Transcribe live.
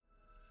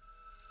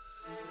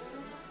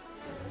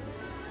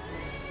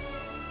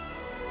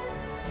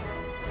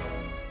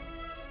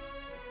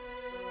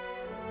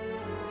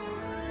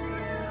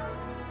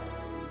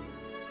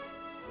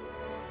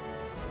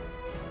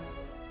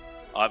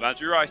I'm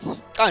Andrew Rice.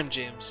 I'm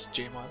James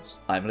J. Miles.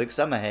 I'm Luke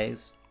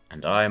Summerhaze.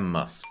 And I'm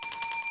Musk.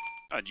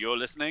 And you're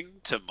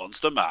listening to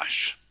Monster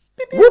Mash.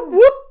 Whoop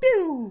whoop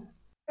pew!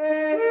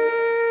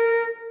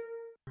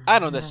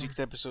 And on this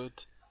week's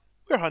episode,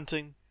 we're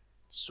hunting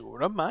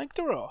Zorah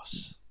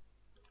Magdaros.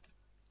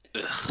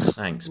 Ugh.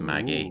 Thanks,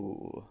 Maggie.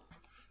 Ooh.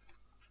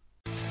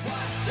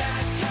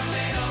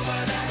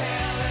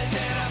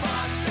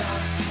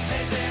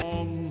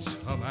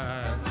 Monster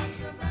Mash.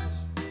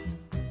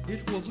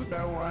 It was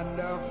a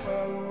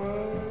wonderful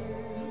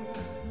world.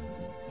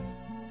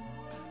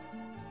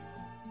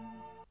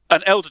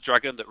 An elder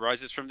dragon that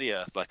rises from the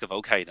earth like a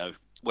volcano.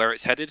 Where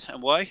it's headed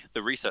and why,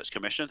 the Research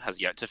Commission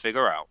has yet to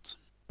figure out.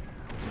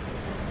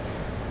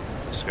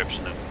 The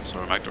description of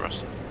Zorah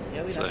Magdaros.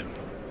 Yeah, we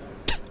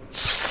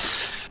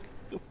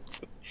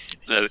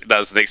know. That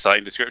was an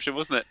exciting description,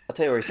 wasn't it? I'll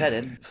tell you where he's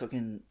heading.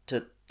 Fucking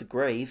to the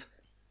grave.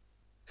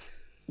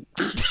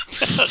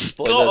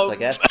 Spoilers, I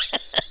guess.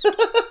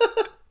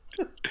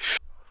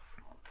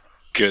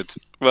 Good.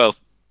 Well,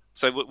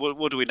 so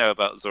what do we know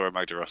about Zorah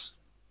Magdaros?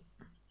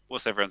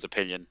 What's everyone's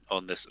opinion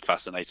on this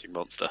fascinating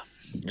monster?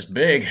 It's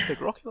big.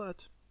 Big rocky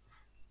lad.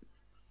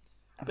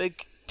 Big,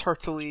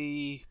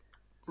 turtley,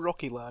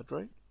 rocky lad,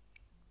 right?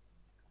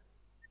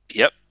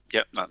 Yep.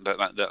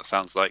 That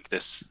sounds like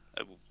this.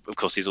 Of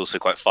course, he's also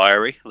quite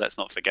fiery. Let's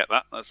not forget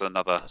that. That's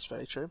another That's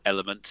very true.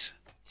 element.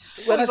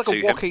 Well, he's like to a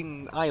him.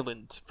 walking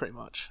island, pretty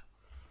much.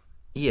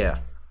 Yeah.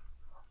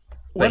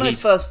 When But I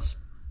first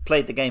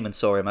played the game and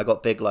saw him, I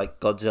got big like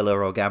Godzilla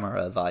or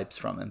Gamera vibes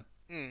from him.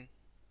 Mm.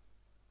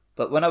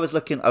 But when I was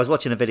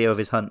watching a video of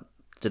his hunt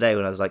today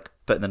when I was like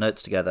putting the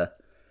notes together.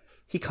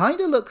 He kind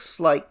of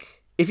looks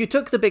like, if you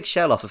took the big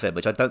shell off of him,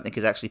 which I don't think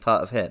is actually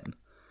part of him,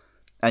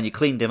 and you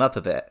cleaned him up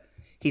a bit,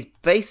 he's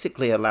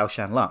basically a Lao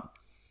Shan Lung.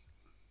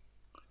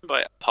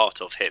 By part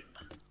of him,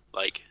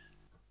 like,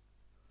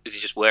 is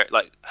he just wearing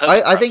like?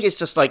 I think it's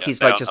just like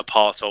he's like just a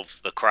part of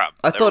the crab.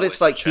 I They're thought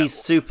it's always like in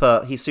he's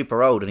shells.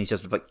 super old and he's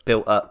just like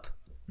built up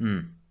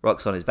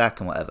rocks on his back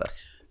and whatever.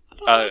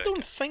 I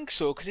don't think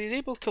so, because he's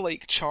able to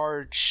like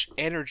charge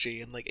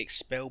energy and like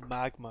expel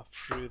magma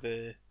through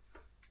the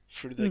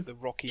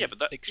rocky. Yeah,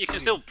 but you can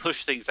still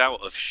push things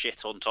out of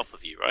shit on top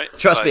of you, right?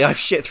 Trust me, I've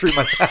shit through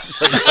my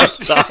pants enough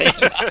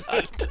times.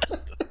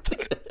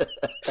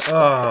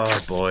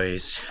 Oh,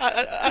 boys.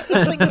 I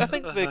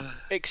think the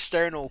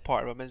external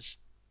part of him is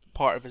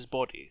part of his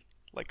body,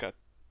 like a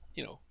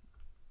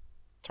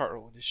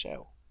turtle in his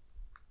shell.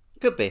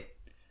 Could be,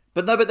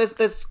 but there's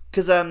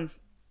because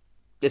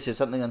this is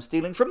something I'm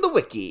stealing from the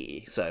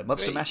wiki. So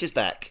Monster Great. Mash is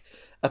back.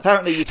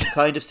 Apparently, you can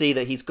kind of see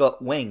that he's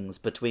got wings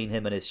between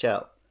him and his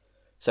shell,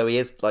 so he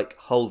is like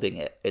holding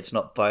it. It's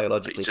not But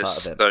biologically he's part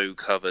just of him. so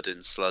covered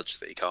in sludge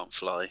that he can't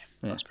fly.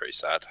 Yeah. That's pretty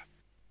sad.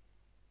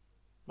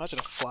 Imagine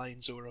a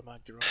flying Zorah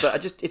Magdaros.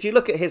 But if you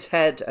look at his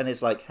head and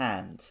his like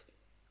hands,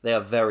 they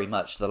are very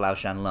much the Lao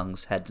Shan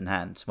Lung's head and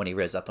hands when he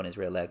rears up on his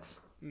rear legs.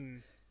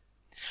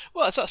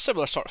 Well, it's a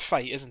similar sort of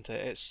fight, isn't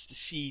it? It's the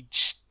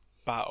siege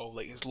battle,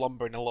 like it's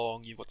lumbering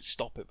along. You've got to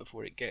stop it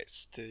before it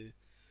gets to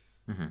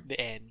the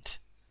end.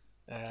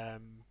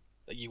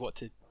 Like you want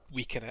to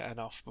weaken it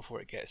enough before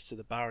it gets to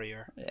the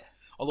barrier. Yeah.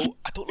 Although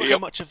I don't know how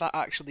much of that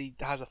actually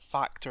has a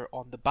factor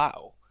on the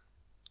battle.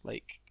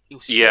 Like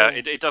you'll still... Yeah,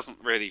 it doesn't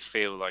really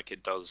feel like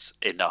it does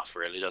enough,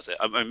 really, does it?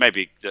 I mean,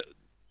 maybe that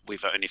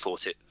we've only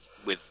fought it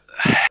with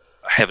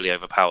heavily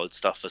overpowered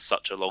stuff for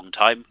such a long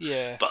time.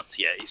 Yeah. But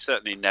yeah, he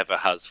certainly never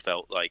has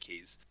felt like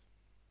he's,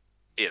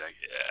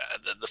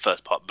 the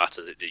first part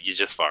matters. You're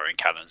just firing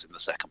cannons in the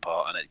second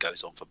part, and it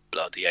goes on for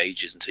bloody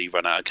ages until you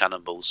run out of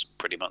cannonballs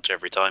pretty much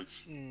every time.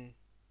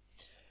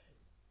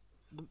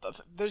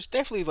 There's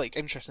definitely like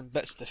interesting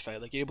bits of the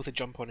fight, like you're able to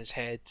jump on his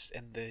head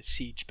in the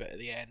siege bit at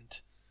the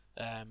end.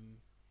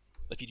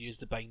 If you use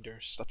the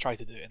binders, I tried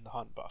to do it in the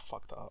hunt, but I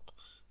fucked it up.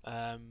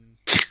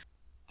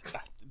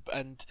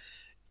 And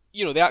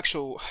the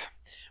actual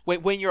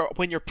when you're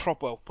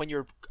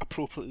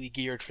appropriately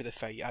geared for the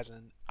fight, as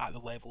in at the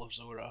level of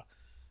Zorah,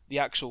 the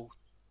actual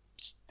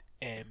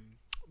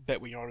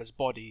bit when you're on his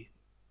body,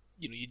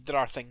 there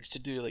are things to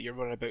do, like you're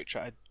running about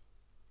trying to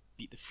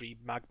beat the free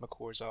magma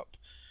cores up.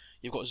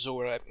 You've got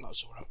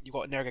you've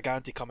got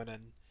Nergigante coming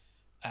in,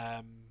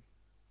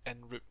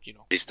 and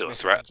He's still a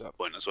messing threat things at up. that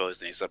point as well,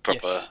 isn't he? He's a proper,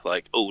 Yes.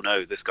 like, oh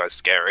no, this guy's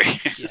scary.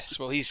 Yes,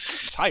 well,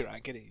 he's high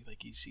rank, isn't he?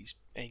 Like he's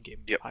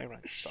endgame Yep. high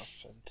rank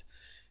stuff, and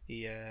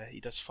he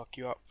does fuck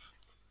you up.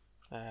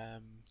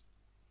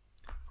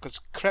 Because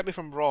correct me if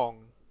I'm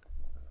wrong,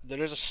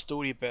 there is a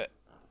story bit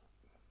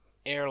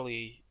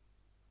early,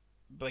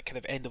 like kind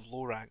of end of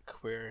low rank,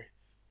 where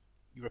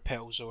you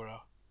repel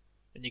Zorah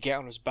and you get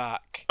on his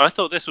back. I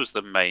thought this was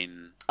the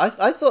main I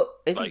thought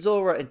isn't Like,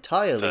 Zorah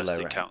entirely first low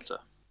rank? encounter.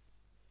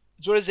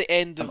 Zorah's the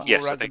end of low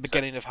Yes, I rank, the think so.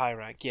 beginning of high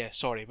rank. Yeah,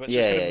 sorry, but it's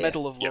Yeah, kind yeah, of yeah.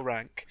 middle of low Yep.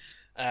 rank,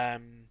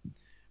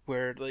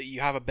 where like, you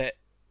have a bit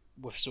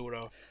with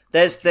Zorah.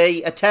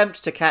 They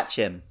attempt to catch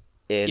him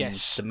in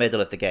Yes. the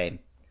middle of the game,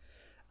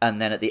 and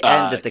then at the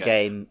end of the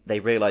okay. game, they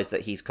realise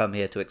that he's come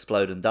here to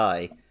explode and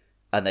die,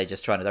 and they're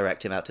just trying to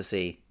direct him out to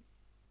sea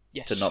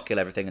Yes, to not kill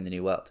everything in the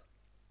new world.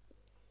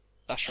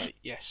 That's right.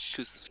 Yes.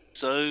 Because it's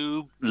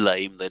so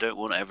lame. They don't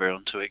want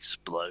everyone to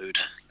explode.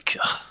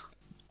 God.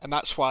 And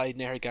that's why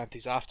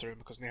Nergigante's after him,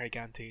 because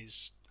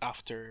Nergigante's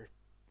after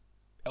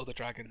Elder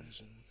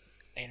Dragons and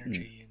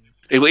energy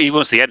He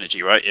wants the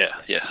energy, right?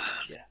 Yeah, Yes.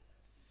 yeah. Yeah.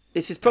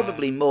 This is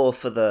probably more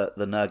for the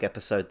Nurg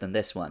episode than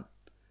this one.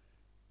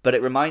 But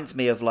it reminds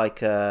me of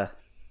like I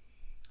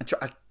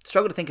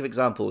struggle to think of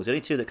examples. The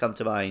only two that come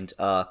to mind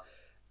are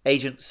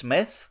Agent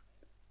Smith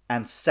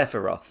and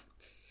Sephiroth.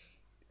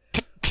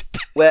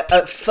 Where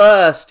at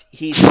first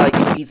he's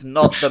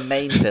not the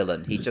main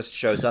villain, he just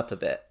shows up a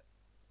bit.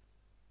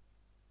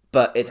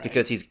 But it's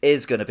because he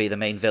is going to be the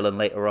main villain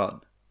later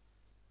on.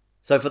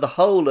 So for the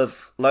whole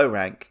of low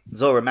rank,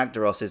 Zorah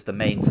Magdaros is the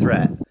main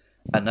threat,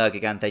 and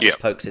Nergigante just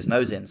pokes his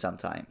nose in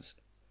sometimes.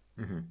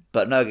 Mm-hmm.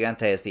 But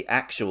Nergigante is the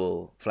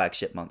actual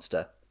flagship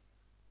monster.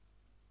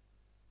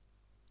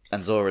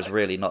 And Zorah's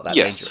really not that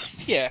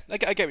dangerous. Yeah, I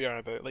get what you're on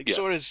about. Like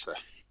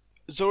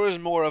Zorah's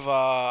more of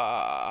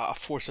a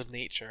force of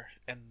nature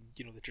in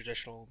the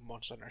traditional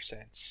Monster Hunter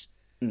sense.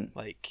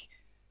 Like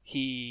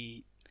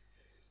he,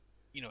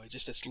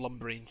 just this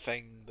lumbering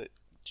thing that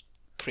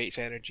creates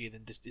energy and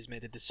then is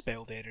meant to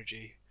dispel the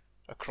energy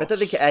across. I don't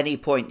think at any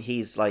point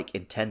he's like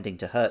intending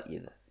to hurt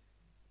you.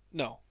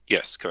 No.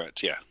 Yes,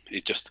 correct. Yeah,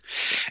 he's just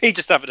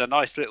having a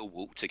nice little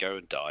walk to go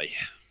and die.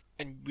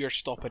 And we're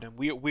stopping him.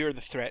 We're the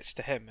threats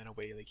to him in a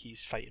way. Like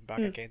he's fighting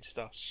back against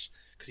us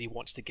because he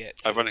wants to get.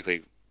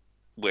 Ironically,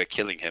 we're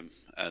killing him,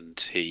 and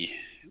he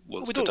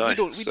wants to die.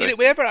 We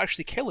never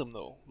actually kill him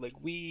though. Like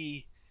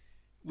we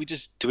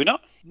just. Do we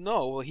not?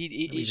 No. Well,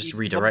 he just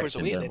redirect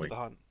him, away at don't the end we? of the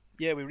hunt.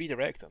 Yeah, we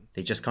redirect him.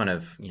 He just kind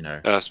of,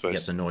 I suppose.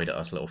 gets annoyed at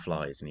us little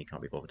flies, and he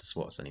can't be bothered to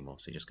swat us anymore.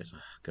 So he just goes,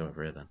 "Go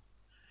over here then."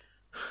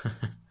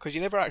 Because you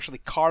never actually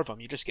carve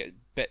them. You just get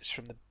bits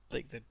from the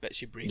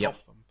bits you break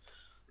off them.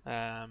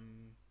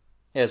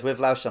 Yes, with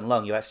Lao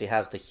Shanlong, you actually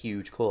have the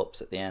huge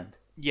corpse at the end.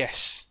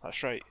 Yes,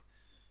 that's right.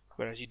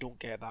 Whereas you don't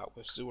get that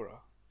with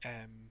Zorah.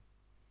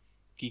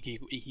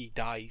 He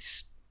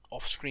dies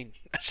off screen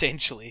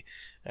essentially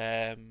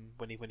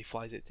when he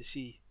flies it to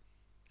sea.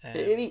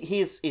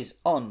 He's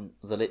on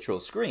the literal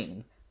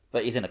screen,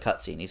 but he's in a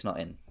cutscene. He's not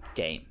in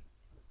game.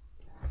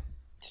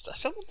 I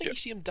still don't think you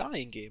see him die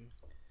in game.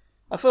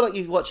 I feel like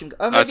you watch him.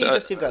 Oh, maybe you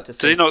just see him go out to sea.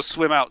 Does he not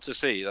swim out to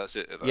sea? That's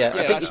it. Yeah, I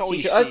think that's all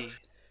you see.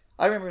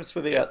 I remember him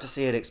swimming out to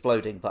sea and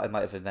exploding, but I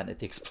might have invented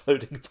the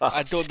exploding part.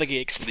 I don't think he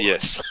explodes.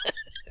 Yes.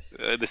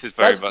 This is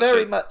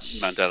very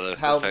much Mandela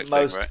how effect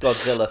most thing, right?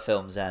 Godzilla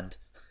films end.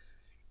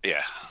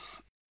 Yeah.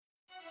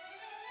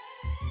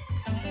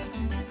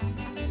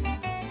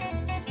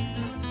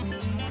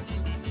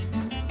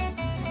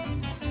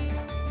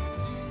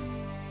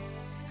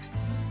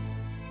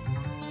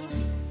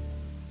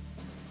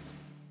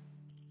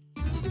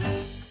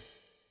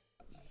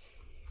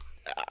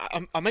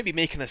 I might be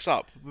making this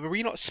up. Were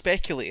we not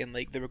speculating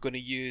like they were going to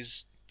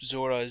use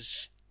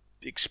Zora's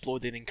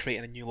exploding and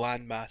creating a new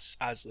landmass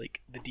as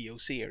like the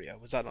DLC area?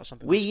 Was that not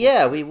something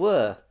we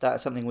were.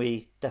 That's something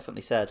we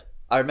definitely said.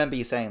 I remember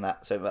you saying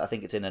that, so I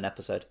think it's in an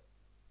episode.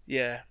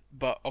 Yeah,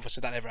 but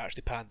obviously that never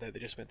actually panned out. They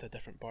just went to a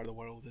different part of the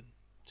world and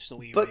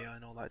snowy area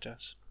and all that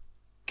jazz.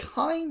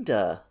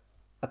 Kinda.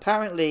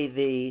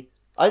 Apparently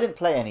I didn't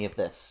play any of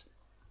this,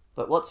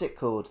 but what's it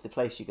called? The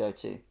place you go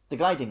to? The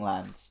Guiding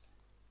Lands.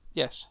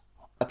 Yes.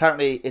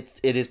 Apparently it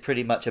is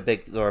pretty much a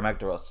big Zorah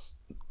Magdaros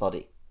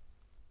body.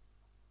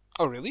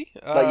 Oh really?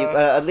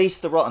 At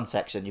least the rotten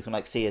section, you can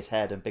like see his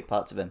head and big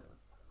parts of him.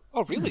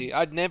 Oh really?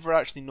 I'd never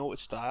actually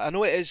noticed that. I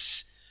know it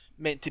is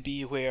meant to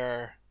be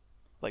where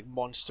like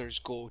monsters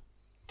go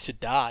to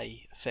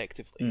die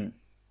effectively,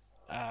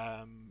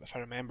 if I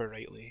remember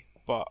rightly.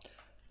 But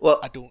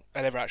I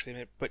never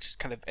actually, which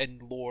kind of in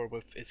lore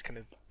with is kind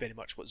of very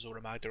much what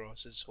Zorah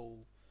Magdaros'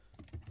 whole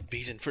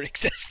reason for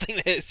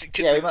existing is.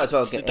 We might as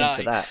well get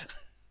into that.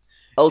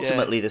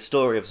 Ultimately, the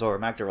story of Zorah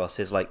Magdaros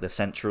is like the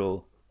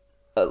central,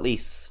 at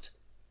least,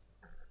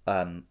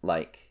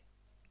 like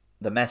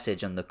the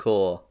message and the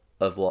core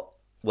of what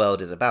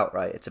World is about,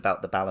 right? It's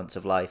about the balance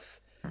of life,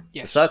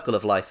 the circle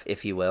of life,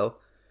 if you will,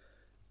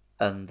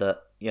 and the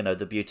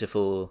the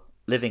beautiful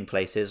living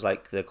places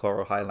like the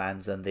Coral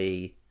Highlands and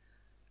the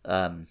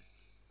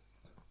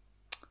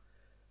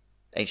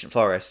ancient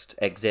forest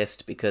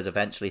exist because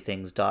eventually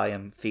things die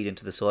and feed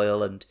into the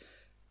soil, and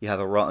you have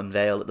a rotten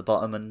vale at the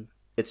bottom, and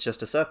it's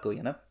just a circle,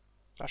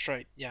 That's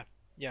right. Yeah.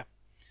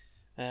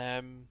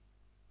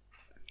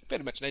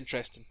 Very much an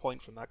interesting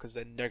point from that, because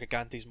then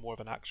Nergigante's more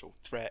of an actual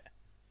threat.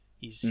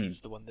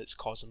 He's the one that's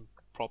causing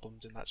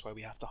problems, and that's why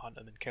we have to hunt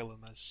him and kill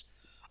him as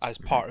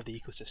part of the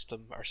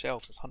ecosystem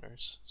ourselves as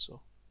hunters.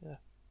 So yeah,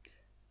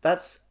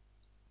 that's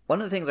one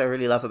of the things I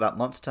really love about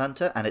Monster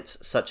Hunter, and it's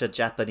such a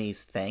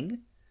Japanese thing.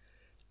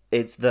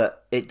 It's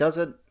that it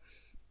doesn't.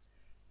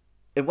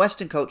 In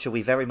Western culture,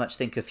 we very much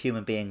think of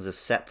human beings as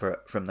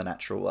separate from the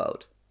natural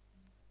world.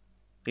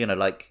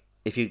 Like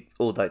if you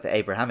all like the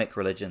Abrahamic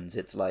religions,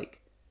 it's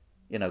like,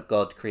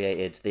 God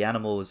created the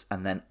animals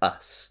and then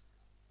us.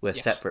 We're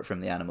separate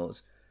from the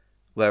animals.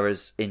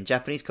 Whereas in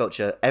Japanese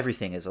culture,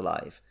 everything is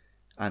alive,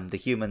 and a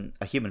human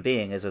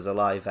being is as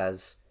alive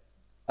as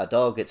a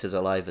dog, it's as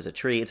alive as a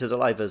tree, it's as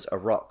alive as a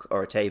rock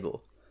or a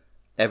table.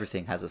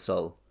 Everything has a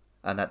soul,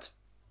 and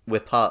we're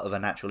part of a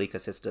natural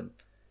ecosystem.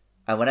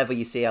 And whenever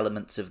you see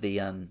elements of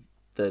the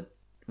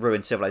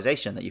ruined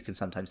civilization that you can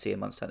sometimes see in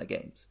Monster Hunter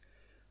games,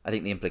 I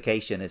think the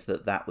implication is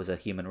that was a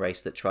human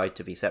race that tried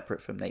to be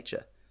separate from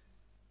nature,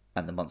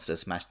 and the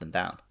monsters smashed them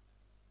down.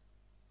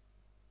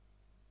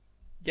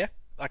 Yeah,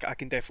 I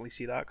can definitely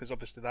see that, because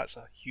obviously that's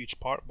a huge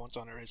part of Monster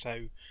Hunter, is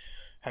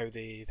how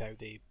they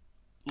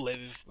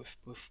live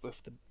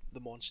with the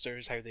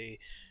monsters, how they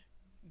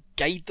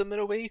guide them in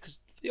a way,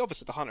 because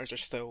obviously the hunters are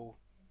still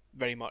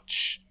very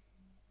much,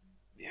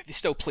 they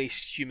still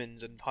place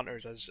humans and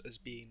hunters as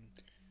being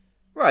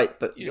right,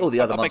 but all the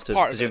other monsters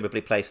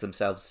presumably place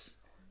themselves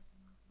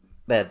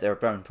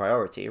their own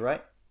priority,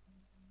 right?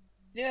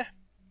 Yeah,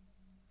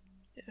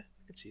 I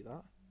can see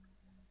that,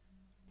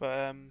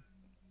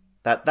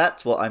 but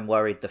that's what I'm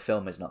worried the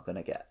film is not going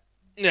to get.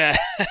 Yeah.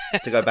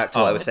 To go back to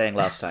what I was saying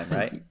last time,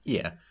 right?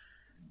 Yeah.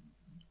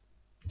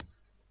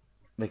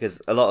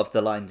 Because a lot of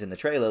the lines in the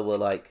trailer were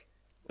like,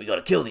 "We got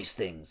to kill these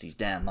things, these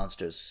damn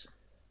monsters."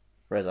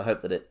 Whereas I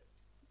hope that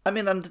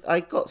I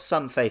got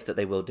some faith that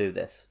they will do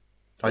this.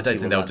 I don't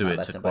think they'll do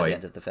it to quite the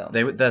end of the film.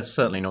 They're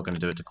certainly not going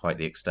to do it to quite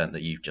the extent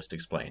that you've just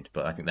explained.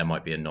 But I think there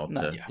might be a nod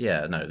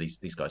to,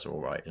 these guys are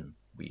all right, and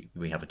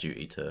we have a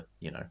duty to,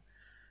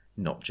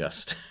 not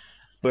just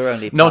we're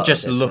only not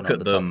just look at at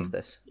them. Top of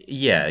this.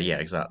 Yeah,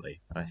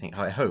 exactly.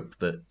 I hope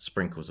that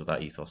sprinkles of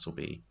that ethos will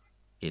be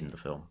in the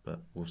film,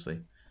 but we'll see.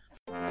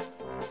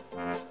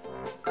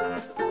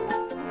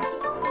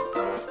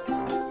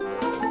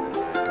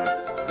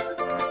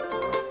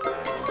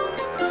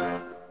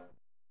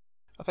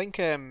 I think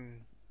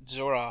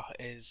Zorah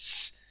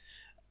is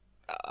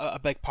a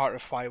big part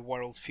of why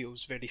World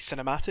feels very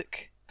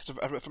cinematic. Because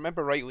if I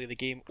remember rightly, the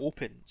game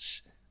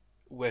opens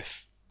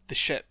with the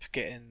ship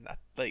getting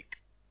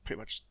pretty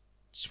much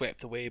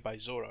swept away by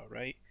Zorah,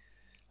 right?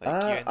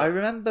 I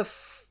remember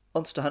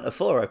Monster Hunter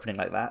 4 opening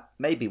like that.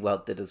 Maybe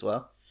World did as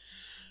well.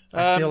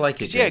 I feel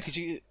like it did. Yeah, because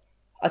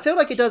I feel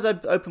like it does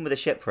open with a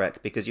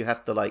shipwreck because you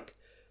have to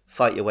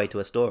fight your way to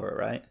Astoria,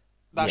 right?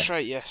 That's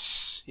right.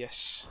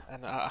 Yes,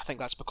 and I think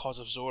that's because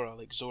of Zorah.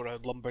 Zorah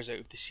lumbers out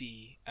of the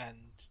sea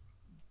and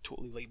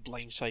totally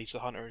blindsides the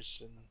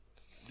hunters, and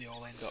they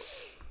all end up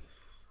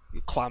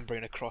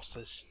clambering across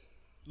this,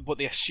 what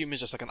they assume is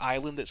just an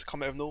island that's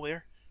come out of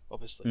nowhere.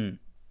 Obviously,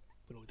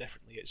 we know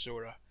differently. It's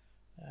Zorah,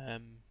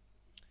 and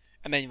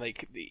then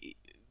the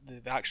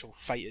actual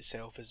fight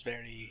itself is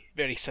very,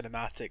 very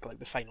cinematic.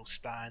 The final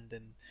stand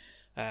and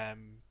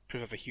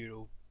proof of a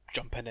hero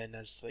jumping in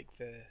as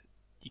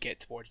you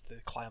get towards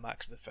the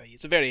climax of the fight.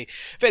 It's a very,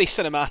 very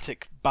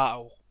cinematic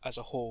battle as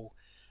a whole,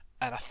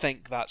 and I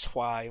think that's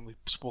why, and we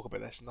spoke about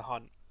this in the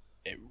hunt,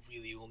 it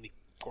really only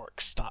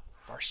works that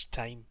first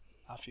time,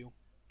 I feel.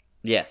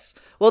 Yes.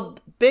 Well,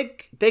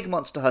 big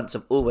monster hunts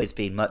have always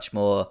been much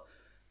more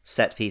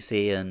set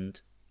PC and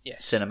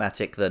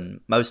cinematic than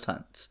most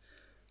hunts.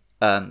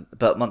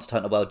 But Monster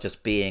Hunter World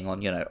just being on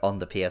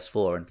the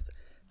PS4 and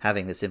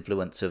having this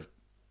influence of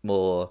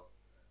more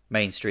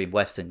mainstream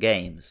Western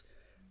games,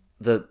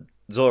 the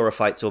Zorah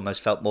fights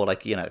almost felt more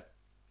like, an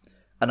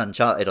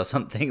Uncharted or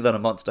something than a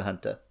Monster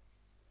Hunter.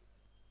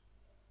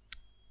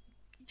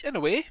 In a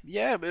way,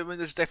 yeah.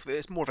 There's definitely,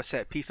 it's more of a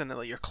set piece in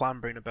it. You're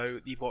clambering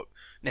about. You've got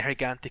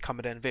Nergigante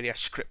coming in, very a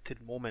scripted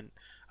moment.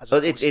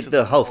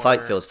 The whole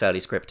fight feels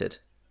fairly scripted.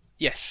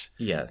 Yes.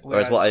 Yeah.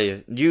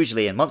 Whereas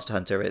usually in Monster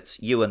Hunter, it's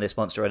you and this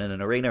monster in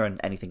an arena and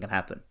anything can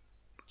happen.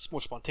 It's more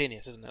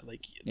spontaneous, isn't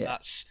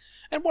it?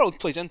 And World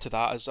plays into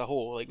that as a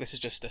whole. This is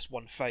just this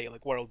one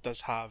fight. World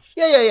does have.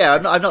 Yeah.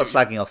 I'm not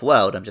slagging off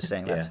World. I'm just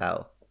saying that's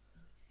how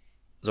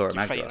Zorah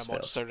Magdaros fighting a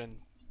monster and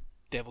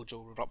Devil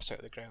Joe erupts out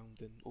of the ground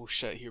and oh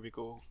shit, here we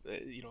go.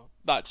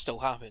 That still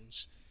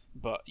happens.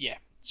 But yeah,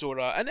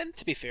 Zorah, and then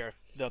to be fair,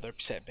 the other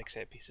big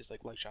set pieces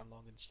like Lao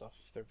Shanlong and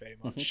stuff, they're very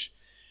much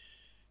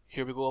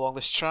here we go along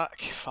this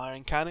track,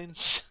 firing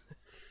cannons.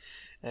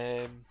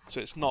 So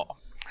it's not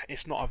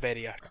a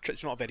very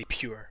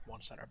pure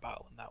Monster Hunter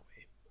battle in that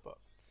way. But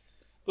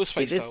those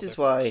fights. This is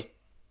why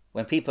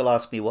when people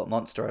ask me what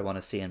monster I want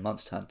to see in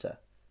Monster Hunter,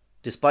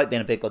 despite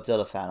being a big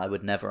Godzilla fan, I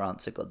would never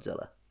answer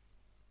Godzilla.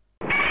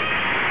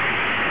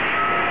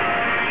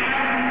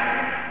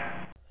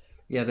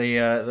 Yeah,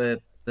 the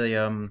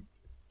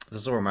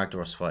Zorah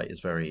Magdaros fight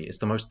is it's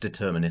the most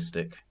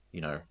deterministic,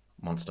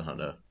 Monster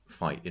Hunter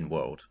fight in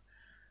World,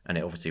 and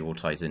it obviously all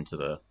ties into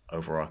the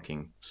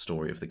overarching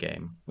story of the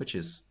game, which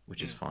is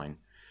fine.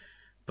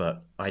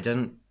 But I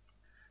don't,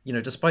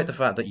 despite the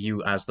fact that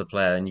you as the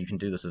player, and you can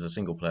do this as a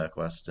single player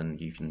quest, and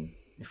you can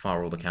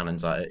fire all the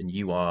cannons at it, and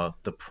you are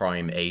the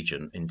prime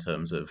agent in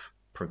terms of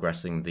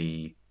progressing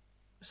the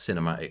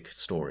cinematic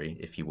story,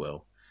 if you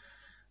will.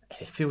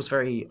 It feels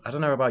very, I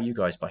don't know about you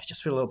guys, but I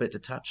just feel a little bit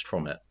detached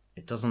from it.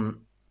 It doesn't,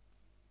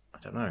 I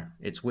don't know,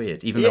 it's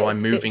weird, even though I'm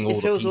moving all the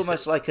pieces. It feels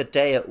almost like a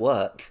day at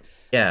work.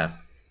 Yeah,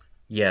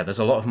 there's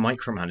a lot of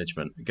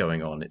micromanagement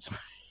going on, it's,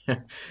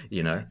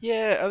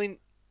 Yeah, I mean,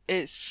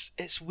 it's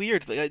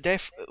weird,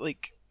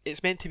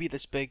 it's meant to be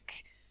this big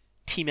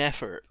team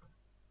effort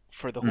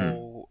for the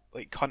whole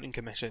like hunting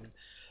commission,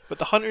 but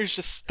the hunters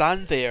just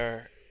stand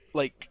there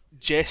like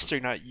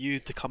gesturing at you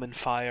to come and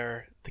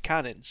fire the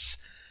cannons.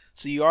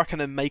 So you are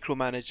kind of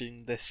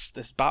micromanaging this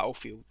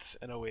battlefield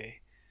in a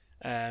way.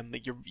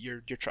 Like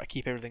you're trying to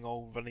keep everything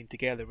all running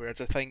together.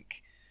 Whereas I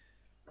think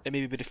it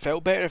maybe would have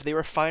felt better if they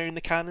were firing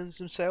the cannons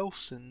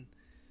themselves, and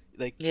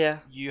like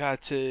you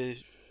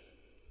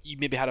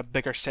maybe had a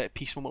bigger set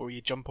piece moment where you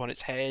jump on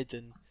its head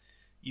and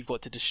you've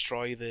got to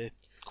destroy the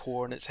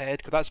core in its head,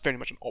 because that's very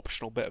much an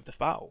optional bit of the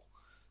battle,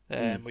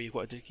 where you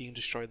can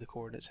destroy the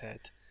core in its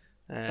head.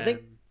 I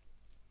think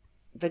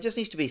there just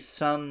needs to be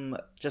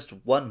just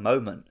one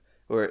moment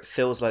where it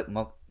feels like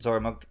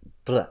Zorah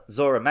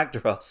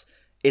Magdaros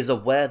is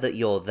aware that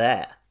you're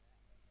there.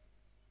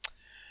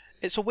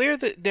 It's aware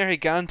that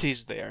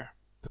Nergigante's there,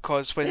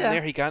 because when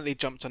Nergigante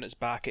jumps on its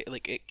back,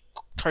 it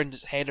turns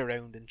its head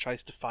around and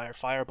tries to fire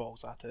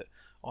fireballs at it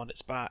on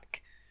its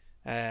back,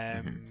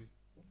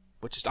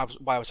 which is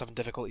why I was having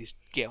difficulties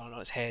getting on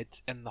its head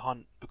in the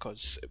hunt,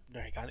 because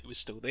Nergigante was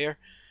still there,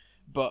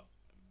 but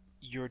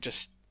you're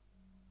just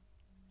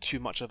too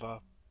much of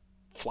a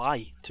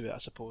fly to it, I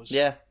suppose.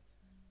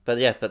 But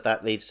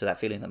that leads to that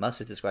feeling that Mus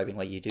is describing,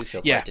 where you do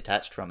feel quite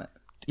detached from it.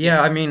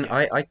 Yeah, I mean,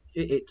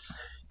 it's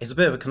a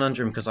bit of a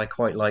conundrum, because I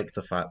quite like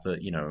the fact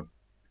that, you know,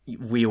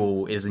 we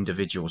all as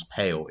individuals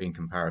pale in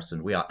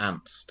comparison. We are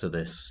ants to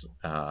this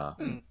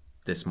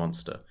this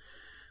monster.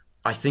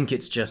 I think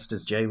it's just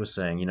as Jay was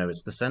saying, you know,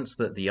 it's the sense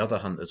that the other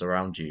hunters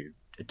around you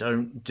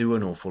don't do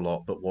an awful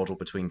lot but waddle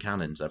between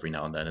cannons every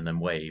now and then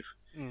wave.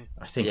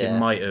 I think it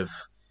might have.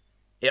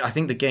 I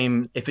think the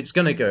game, if it's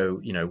going to go,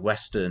 you know,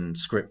 Western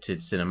scripted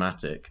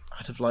cinematic,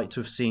 I'd have liked to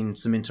have seen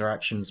some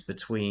interactions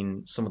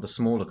between some of the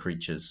smaller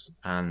creatures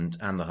and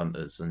the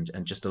hunters, and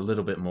just a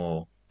little bit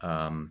more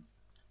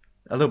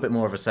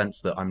of a sense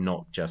that I'm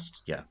not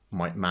just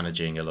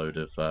managing a load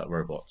of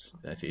robots.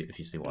 If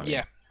you see what I mean.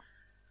 Yeah.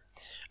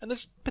 And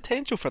there's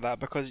potential for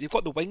that, because you've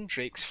got the winged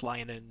drakes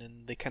flying in,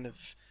 and they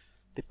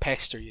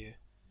pester you.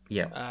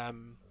 Yeah.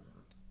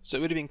 So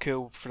it would have been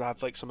cool to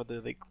have like some of the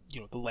the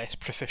less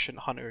proficient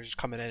hunters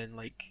coming in and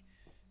like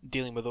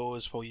dealing with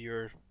those while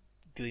you're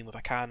dealing with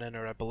a cannon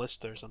or a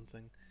ballista or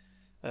something,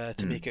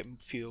 to make it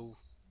feel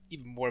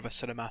even more of a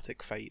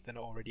cinematic fight than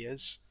it already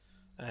is.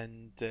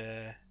 And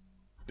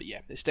but yeah,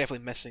 it's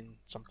definitely missing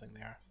something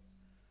there.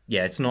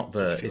 Yeah, it's not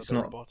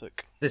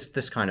robotic.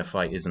 This kind of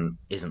fight isn't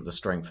the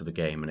strength of the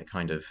game, and it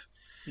kind of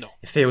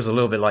it feels a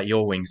little bit like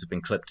your wings have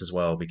been clipped as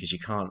well, because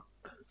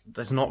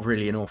there's not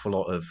really an awful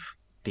lot of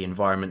the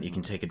environment you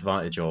can take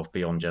advantage of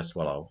beyond just,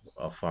 well,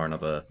 I'll fire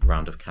another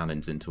round of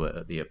cannons into it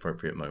at the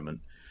appropriate moment.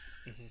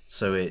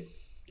 So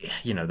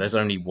there's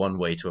only one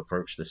way to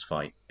approach this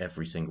fight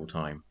every single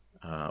time,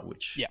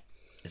 which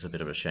is a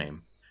bit of a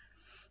shame.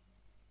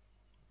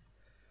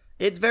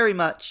 It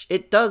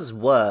does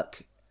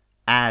work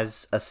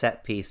as a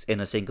set piece in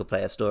a single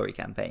player story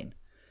campaign.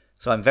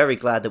 So I'm very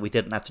glad that we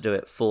didn't have to do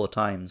it 4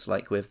 times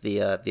like with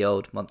the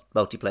old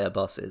multiplayer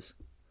bosses,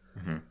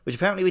 which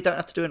apparently we don't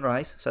have to do in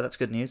Rise, so that's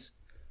good news.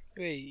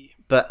 Hey.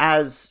 But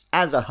as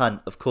a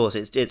hunt, of course,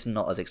 it's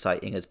not as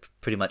exciting as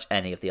pretty much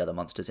any of the other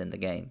monsters in the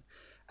game.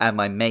 And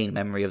my main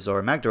memory of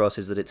Zorah Magdaros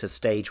is that it's a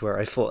stage where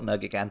I fought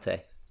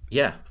Nergigante.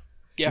 Yeah.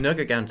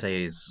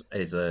 Nergigante is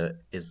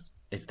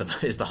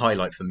the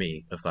highlight for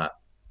me of that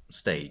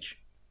stage,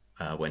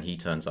 when he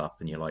turns up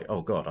and you're like,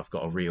 oh god, I've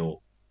got a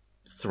real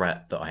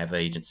threat that I have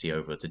agency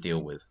over to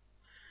deal with.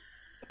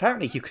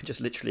 Apparently, you can just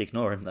literally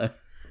ignore him, though.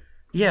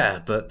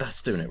 Yeah, but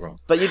that's doing it wrong.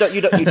 But you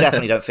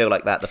definitely don't feel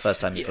like that the first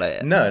time you play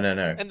it. No.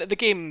 And the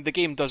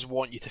game does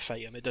want you to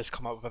fight him. It does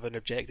come up with an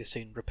objective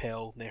saying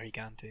repel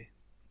Nergigante,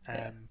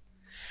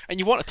 and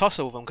you want to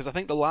tussle with him, because I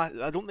think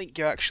I don't think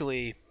you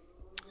actually,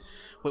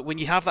 when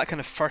you have that kind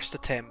of first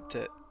attempt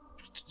at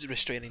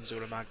restraining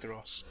Zorah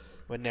Magdaros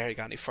when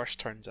Nergigante first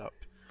turns up,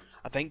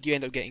 I think you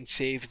end up getting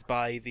saved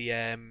by the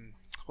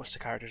what's the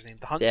character's name?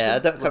 The huntsman. Yeah, I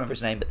can't remember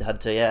his name, but the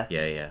hunter. Yeah.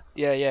 The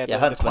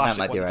huntsman, classic that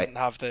might be one right. doesn't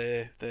have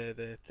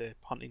the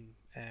hunting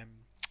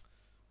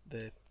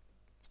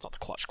it's not the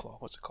clutch claw.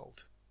 What's it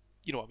called?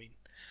 You know what I mean?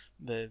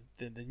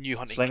 The new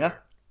hunting slinger.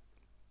 Gear.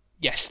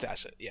 Yes,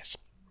 that's it. Yes.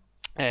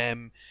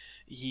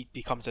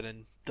 He comes in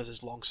and does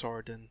his long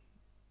sword and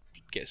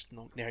gets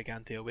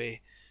Nergigante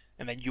away,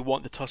 and then you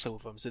want the tussle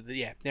with him. So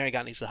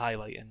Nergigante's the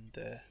highlight, and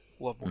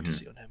we'll have more to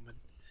see on him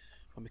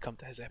when we come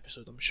to his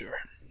episode, I'm sure.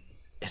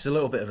 It's a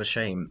little bit of a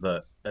shame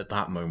that at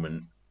that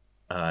moment,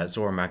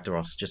 Zorah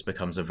Magdaros just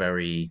becomes a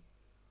very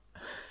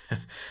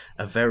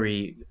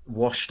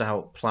washed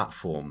out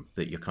platform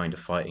that you're kind of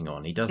fighting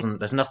on. He doesn't.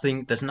 There's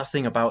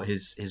nothing about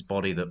his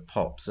body that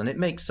pops, and it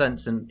makes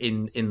sense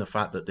in the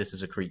fact that this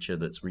is a creature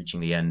that's reaching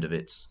the end of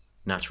its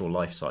natural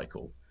life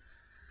cycle.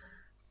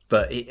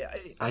 But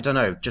I don't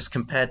know. Just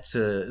compared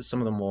to some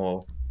of the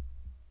more,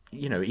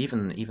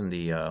 even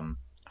the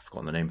I've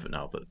forgotten the name of it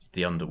now, but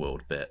the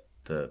underworld bit,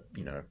 the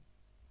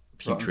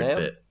putrid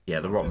bit. Yeah,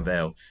 the Rotten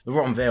Vale. The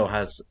Rotten Vale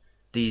has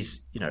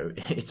these,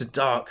 it's a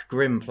dark,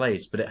 grim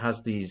place, but it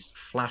has these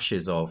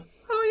flashes of,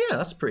 oh yeah,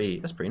 that's pretty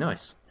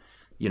nice,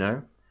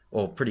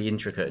 or pretty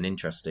intricate and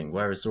interesting,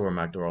 whereas Zorah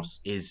Magdaros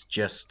is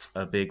just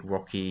a big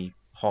rocky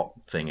hot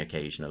thing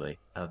occasionally.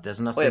 There's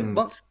Oh yeah,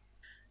 nothing.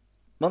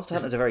 Monster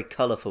Hunter is a very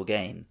colourful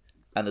game,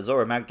 and the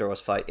Zorah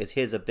Magdaros fight is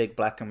here's a big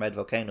black and red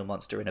volcano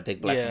monster in a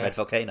big black and red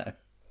volcano.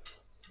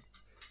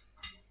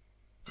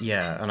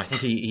 Yeah, and I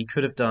think he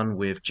could have done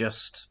with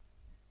just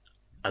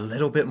a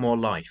little bit more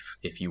life,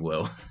 if you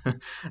will,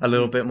 a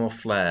little bit more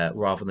flair,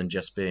 rather than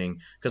just being.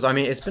 Because I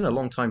mean, it's been a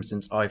long time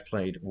since I've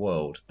played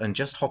World, and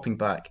just hopping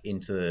back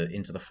into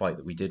the fight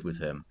that we did with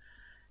him,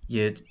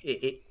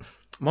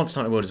 Monster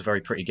Hunter World is a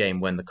very pretty game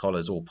when the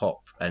collars all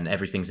pop and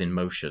everything's in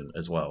motion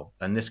as well.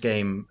 And this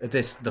game,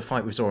 the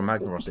fight with Zorah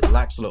Magdaros, it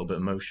lacks a little bit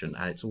of motion,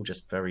 and it's all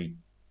just very,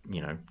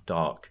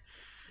 dark.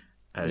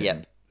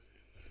 Yep.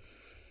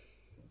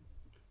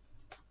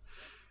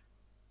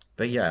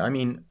 But yeah, I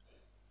mean,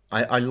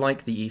 I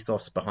like the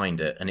ethos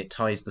behind it, and it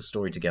ties the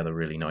story together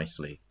really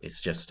nicely.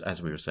 It's just,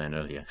 as we were saying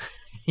earlier,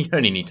 you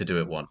only need to do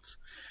it once.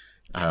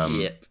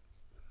 Yep.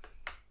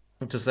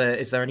 Is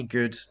there any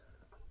good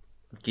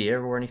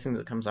gear or anything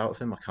that comes out of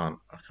him? I can't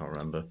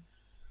remember.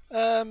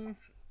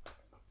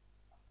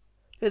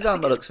 His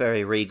armor looks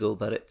very regal,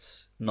 but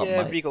it's not.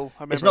 Yeah, regal.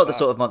 It's not the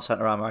sort of Monster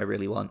Hunter armor I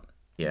really want.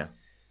 Yeah,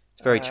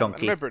 it's very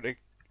chunky. I remember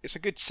it's a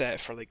good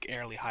set for like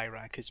early high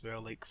rank as well,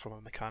 like from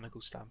a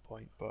mechanical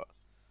standpoint. But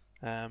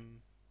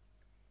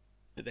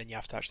then you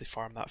have to actually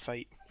farm that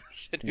fight.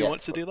 Who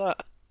wants to do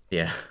that?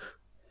 Yeah.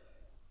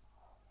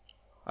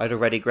 I'd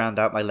already ground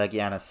out my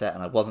Legiana set,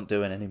 and I wasn't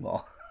doing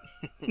anymore.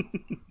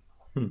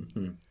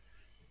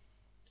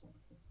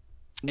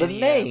 The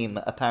name,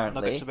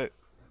 apparently. Nuggets I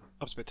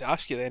was about to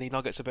ask you any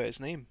nuggets about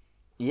his name.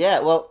 Yeah,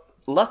 well,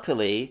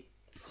 luckily,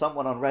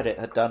 someone on Reddit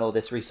had done all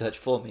this research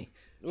for me.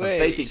 So I'm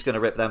basically just going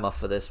to rip them off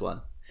for this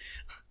one.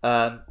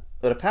 But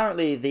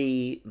apparently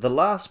the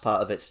last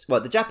part of it,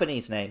 the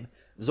Japanese name,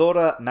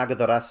 Zorah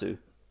Magdaros,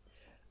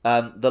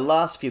 the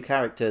last few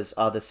characters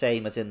are the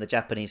same as in the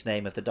Japanese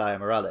name of the Dia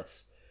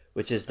Moralis,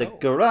 which is the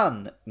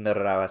Guran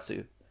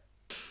Murawasu.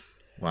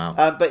 Wow.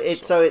 But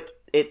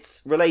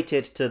it's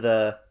related to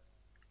the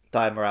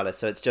Dia Moralis,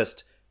 so it's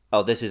just,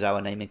 this is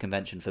our naming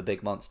convention for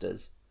big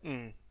monsters.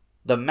 Mm.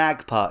 The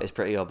mag part is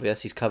pretty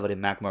obvious. He's covered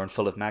in magma and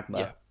full of magma.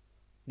 Yeah.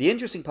 The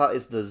interesting part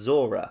is the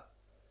Zorah,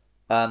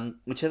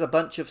 which has a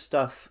bunch of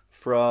stuff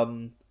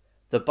from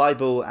the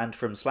Bible and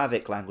from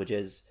Slavic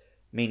languages,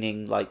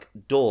 meaning like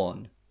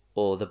dawn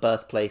or the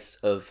birthplace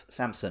of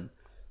Samson,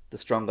 the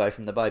strong guy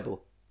from the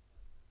Bible.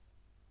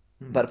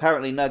 But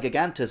apparently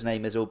Nergaganta's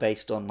name is all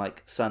based on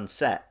like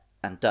sunset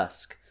and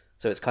dusk,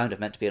 so it's kind of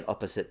meant to be an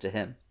opposite to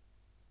him.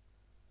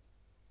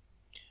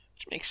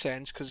 Which makes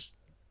sense, because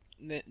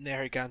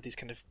Nergaganta's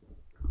kind of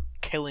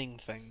killing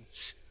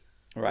things,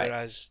 right?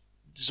 Whereas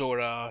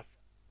Zorah's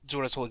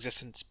whole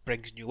existence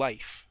brings new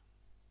life.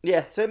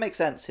 Yeah, so it makes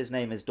sense. His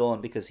name is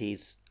Dawn because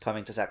he's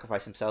coming to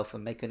sacrifice himself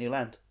and make a new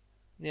land.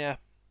 Yeah,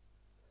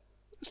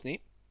 that's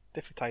neat.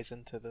 Definitely ties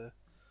into the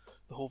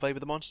whole vibe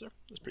of the monster.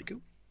 That's pretty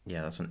cool.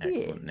 Yeah, that's an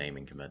excellent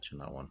naming convention,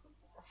 that one.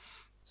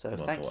 So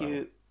thank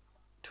you,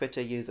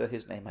 Twitter user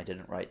whose name I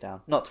didn't write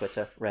down. Not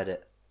Twitter,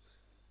 Reddit.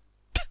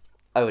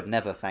 I would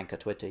never thank a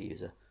Twitter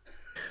user.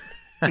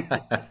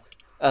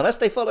 Unless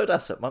they followed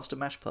us at Monster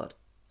Mash Pod.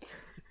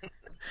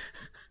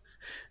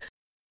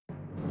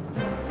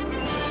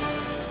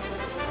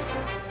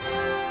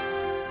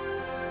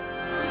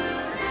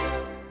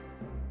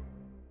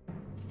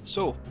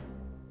 So,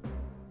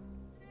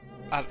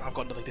 I've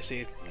got nothing to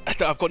say.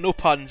 I've got no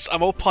puns.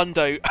 I'm all punned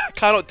out. I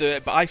cannot do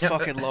it, but I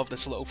fucking love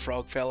this little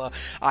frog fella.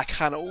 I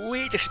cannot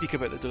wait to speak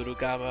about the Dodo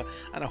Gamma,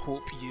 and I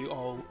hope you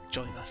all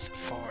join us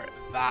for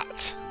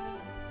that.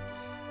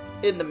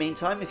 In the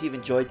meantime, if you've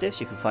enjoyed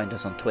this, you can find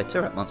us on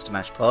Twitter at Monster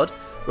Mash Pod.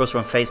 We're also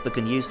on Facebook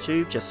and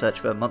YouTube. Just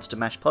search for Monster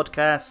Mash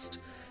Podcast.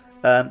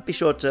 Be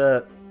sure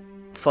to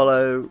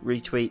follow,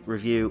 retweet,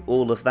 review,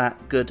 all of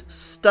that good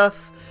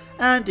stuff.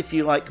 And if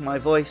you like my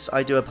voice,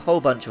 I do a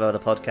whole bunch of other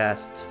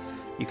podcasts.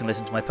 You can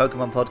listen to my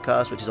Pokemon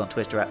podcast, which is on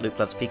Twitter at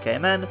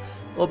LukeLovesPKMN,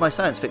 or my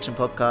science fiction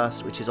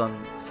podcast, which is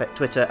on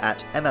Twitter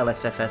at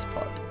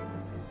MLSFSPod.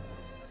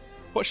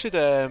 What should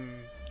they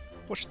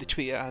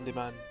tweet at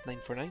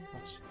AndyMan949?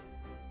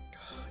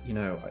 You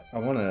know,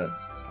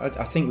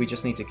 I think we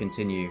just need to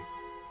continue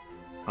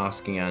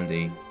asking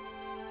Andy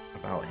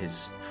about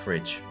his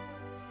fridge.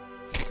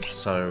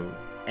 So,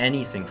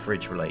 anything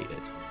fridge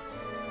related.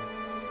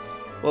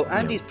 Well,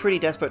 Andy's pretty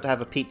desperate to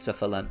have a pizza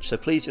for lunch, so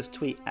please just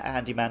tweet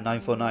at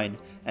AndyMan949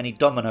 any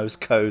Domino's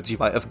codes you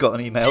might have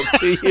gotten emailed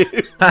to you.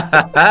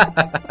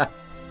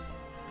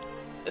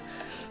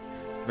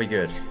 Very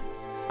good.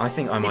 I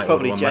think I might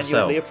probably order one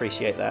genuinely myself.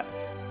 appreciate that.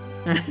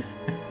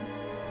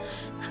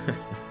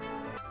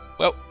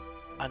 Well,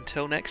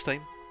 until next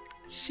time,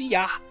 see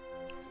ya!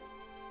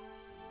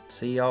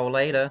 See y'all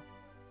later.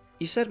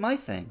 You said my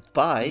thing.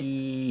 Bye.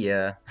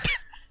 Yeah.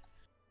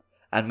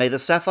 And may the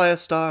Sapphire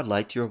Star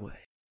light your way.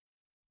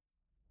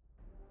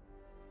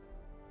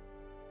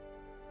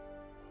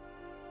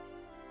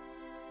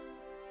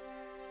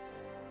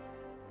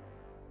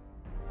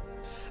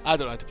 I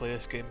don't know how to play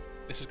this game.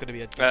 This is going to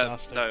be a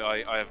disaster. No,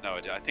 I have no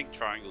idea. I think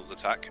triangle's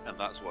attack, and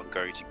that's what I'm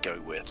going to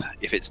go with.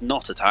 If it's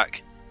not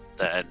attack,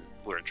 then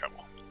we're in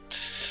trouble.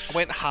 I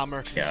went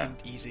hammer because it seemed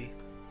easy.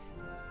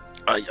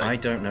 I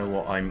don't know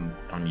what I'm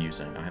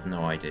using. I have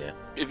no idea.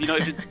 If you know,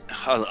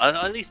 I'll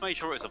at least make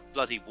sure it's a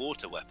bloody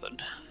water weapon.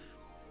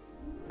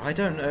 I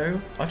don't know.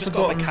 I've Just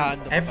got forgotten my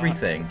hand on the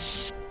everything.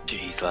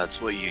 Jeez,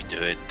 lads, what are you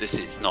doing? This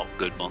is not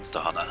good Monster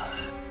Hunter.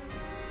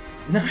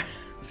 No.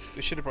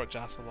 We should have brought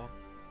Jas along.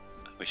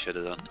 We should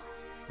have done.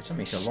 It took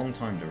me a long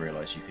time to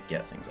realise you could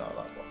get things out of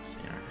that box,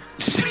 you know.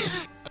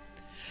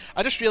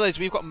 I just realised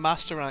we've got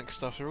master rank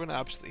stuff, so we're going to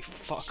absolutely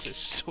fuck this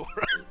Zorah.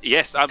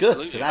 Yes, Good,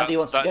 absolutely. because Andy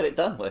wants to get it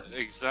done with.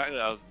 Exactly.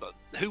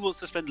 Who wants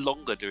to spend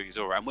longer doing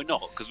Zorah? And we're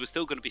not, because we're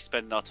still going to be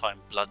spending our time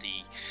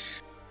bloody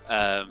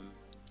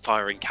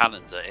firing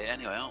cannons at it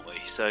anyway, aren't we?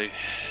 So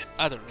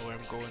I don't know where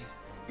I'm going.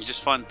 you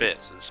just find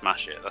bits and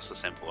smash it. That's the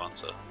simple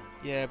answer.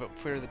 Yeah, but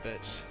where are the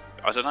bits?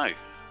 I don't know.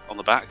 On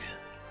the back?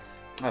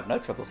 I have no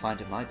trouble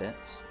finding my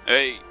bits.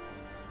 Hey, Wee.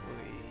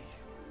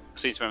 I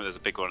seem to remember there's a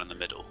big one in the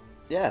middle.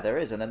 Yeah, there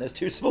is, and then there's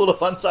two smaller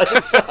ones either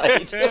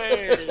side.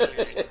 Hey!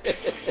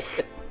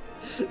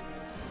 We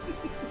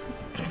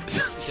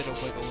did a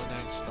wiggle and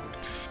then stunned.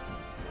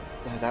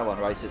 No, that one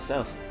writes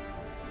itself.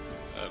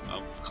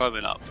 I'm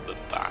climbing up the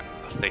back.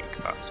 I think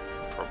that's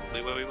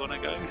probably where we want to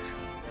go.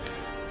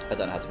 I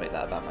don't know how to make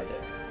that about my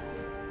dick.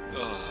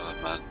 Oh,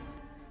 man.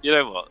 You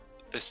know what?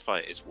 This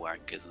fight is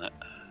wank, isn't it?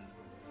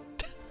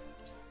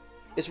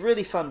 It's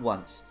really fun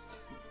once.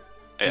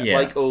 Yeah.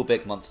 Like all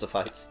big monster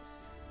fights.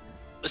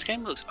 This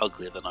game looks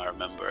uglier than I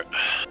remember it.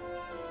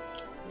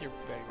 You're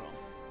very wrong.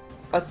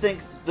 I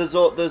think the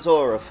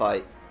Zorah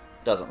fight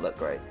doesn't look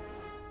great.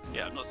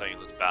 Yeah, I'm not saying it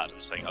looks bad, I'm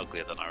just saying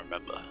uglier than I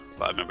remember.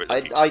 But I remember it I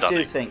looking stunning.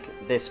 do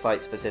think this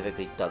fight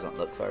specifically doesn't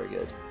look very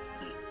good.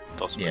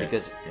 Possibly. Yeah.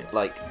 Because, Yes.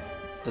 like,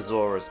 the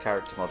Zorah's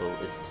character model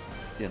is,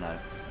 you know,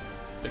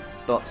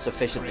 not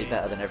sufficiently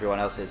better than everyone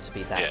else's to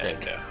be that Yeah,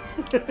 big. yeah.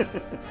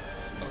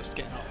 Oh, it's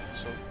getting up,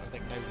 so I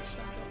think now we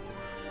stand up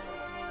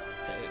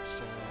and hit its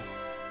head.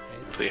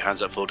 Put your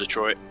hands up for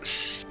Detroit.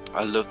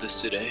 I love this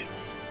city.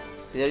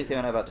 The only thing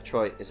I know about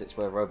Detroit is it's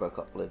where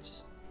Robocop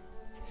lives.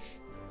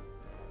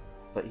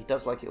 But he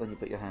does like it when you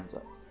put your hands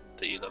up.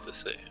 That you love this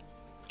city.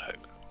 I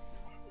hope.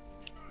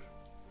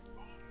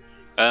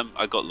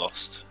 I got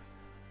lost.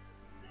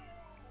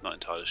 Not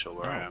entirely sure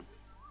where I am.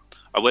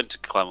 I went to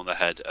climb on the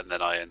head and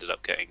then I ended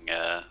up getting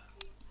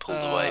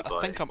pulled away by...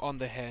 I think I'm on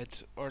the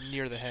head, or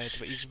near the head,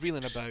 but he's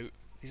reeling about.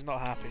 He's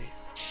not happy.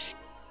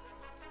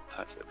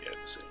 Hopefully I'll be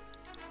able to see. I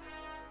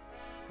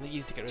think you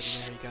need to get rid of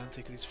Narragansett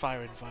because he's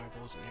firing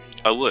fireballs at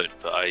Narragansett. I would,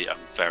 but I am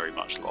very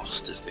much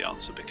lost is the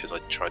answer because I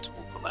tried to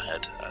walk on the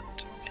head and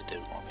it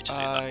didn't want me to do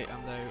I that.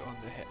 am now on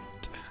the head.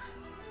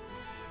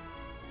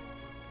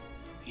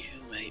 You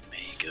made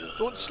me go.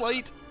 Don't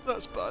slide!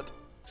 That's bad.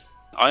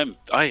 I am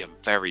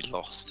very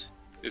lost.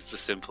 Is the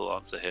simple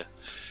answer here.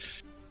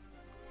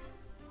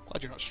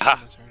 Glad you're not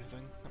streaming this or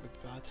anything. That would be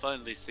bad.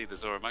 Finally see the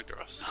Zorah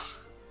Magdaros.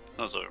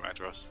 Not Zorah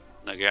Magdaros.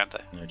 No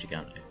Gigante. No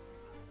Gigante.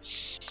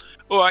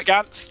 Alright,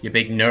 Gantz! You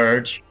big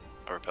nerd.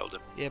 I repelled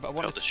him. Yeah, but I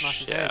wanted Repelled to the smash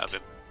his shit head. out of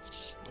him.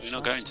 Let's You're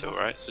not smash going his to, head.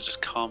 alright? So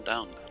just calm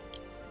down.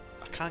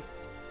 I can't.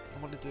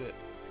 I want to do it.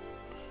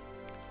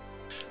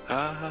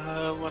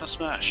 I wanna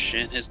smash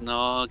in his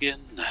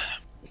noggin.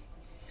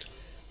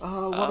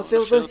 Oh, I want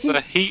to feel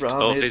the heat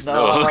from of his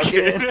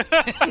noggin.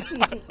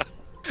 noggin.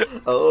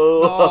 Oh,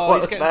 Oh, I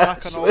want he's to getting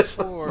back smash on all with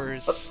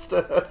fours.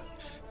 monster.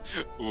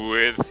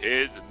 With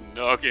his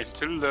noggin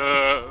to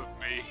love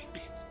me.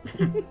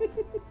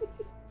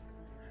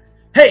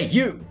 Hey,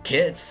 you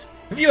kids!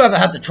 Have you ever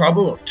had the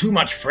trouble of too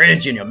much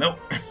fridge in your milk?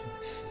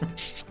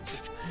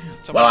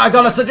 Well, I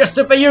got a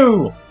suggestion for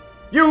you!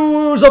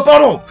 Use a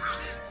bottle!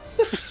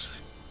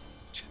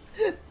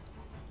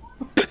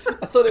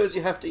 I thought it was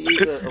you have to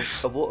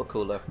use a water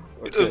cooler.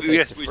 Or it's gonna taste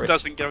Yes, the which fridge.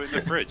 doesn't go in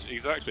the fridge.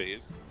 Exactly.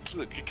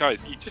 Look,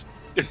 guys, you just...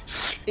 you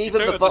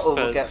Even don't the bottle will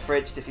understand. get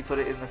fridged if you put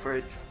it in the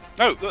fridge.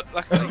 No, look,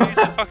 like I said, I use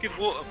a fucking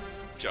water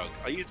jug.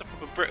 I use the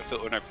proper Brita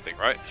filter and everything,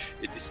 right?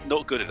 It's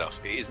not good enough.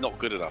 It is not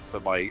good enough for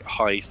my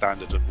high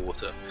standard of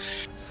water.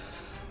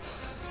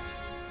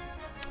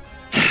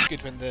 It's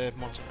good when the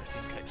Monster Hunter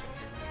theme kicks in here.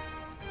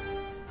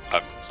 I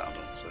haven't got the sound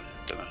on, so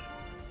don't know.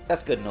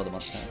 That's good in all the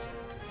monster hunts.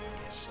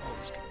 Yes,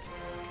 always good.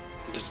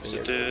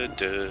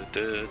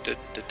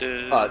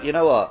 You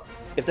know what?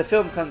 If the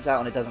film comes out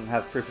and it doesn't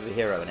have proof of a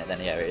hero in it,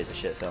 then yeah, it is a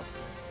shit film.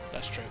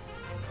 That's true.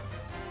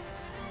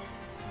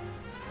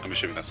 I'm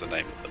assuming that's the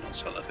name of the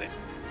Monster Hunter thing.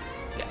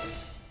 Yeah.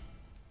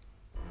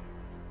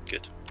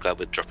 Good. Glad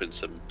we're dropping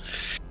some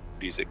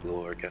music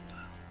lore again.